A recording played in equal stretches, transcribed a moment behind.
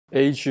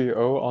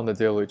AGO on the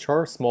daily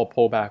chart, small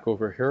pullback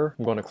over here.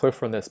 I'm going to click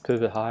from this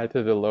pivot high,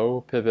 pivot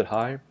low, pivot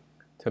high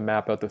to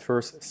map out the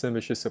first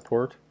𝗕𝗶𝗁cie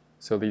support.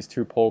 So these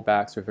two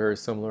pullbacks are very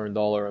similar in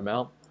dollar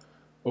amount.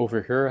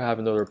 Over here I have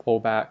another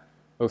pullback,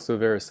 also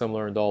very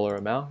similar in dollar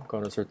amount. I'm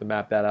going to start to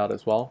map that out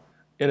as well.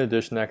 In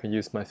addition, I can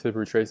use my Fib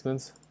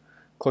retracements.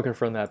 Clicking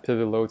from that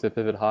pivot low to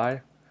pivot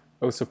high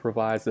also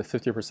provides a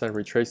 50%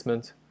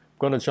 retracement. I'm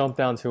going to jump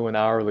down to an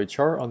hourly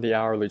chart. On the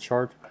hourly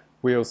chart,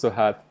 we also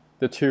have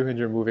the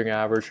 200 moving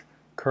average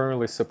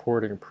currently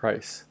supporting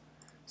price.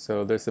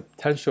 So there's a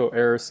potential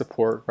area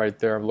support right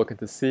there. I'm looking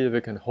to see if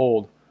it can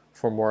hold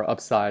for more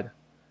upside.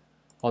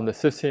 On the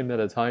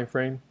 15-minute time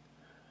frame,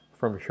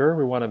 from here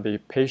we want to be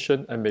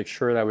patient and make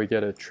sure that we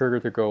get a trigger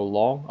to go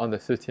long on the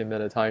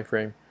 15-minute time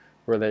frame,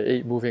 where the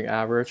 8 moving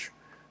average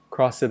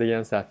cross it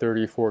against that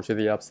 34 to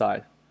the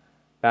upside.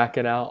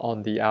 Backing out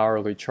on the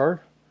hourly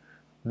chart,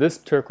 this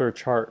particular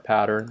chart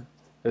pattern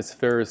is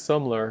very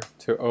similar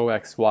to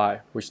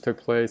OXY, which took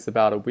place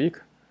about a week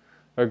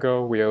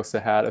ago. We also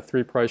had a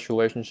 3-price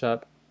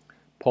relationship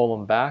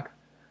pulling back,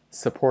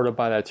 supported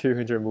by that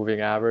 200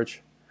 moving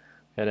average,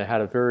 and it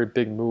had a very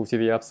big move to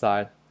the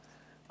upside.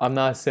 I'm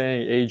not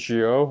saying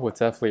AGO will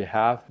definitely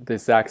have the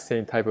exact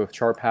same type of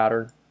chart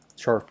pattern,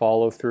 chart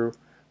follow through,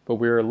 but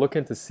we are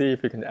looking to see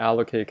if we can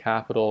allocate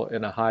capital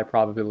in a high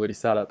probability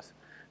setups.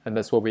 And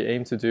that's what we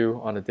aim to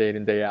do on a day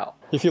in, day out.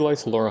 If you'd like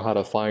to learn how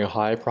to find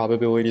high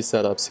probability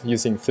setups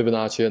using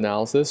Fibonacci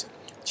analysis,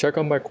 check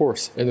out my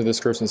course in the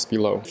descriptions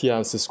below. If you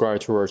haven't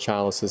subscribed to our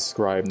channel,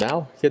 subscribe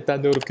now. Hit that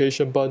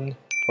notification button.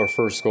 Our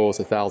first goal is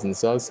 1,000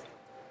 subs.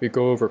 We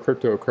go over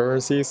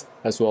cryptocurrencies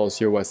as well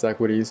as US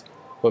equities.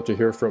 Love to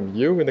hear from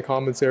you in the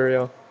comments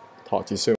area. Talk to you soon.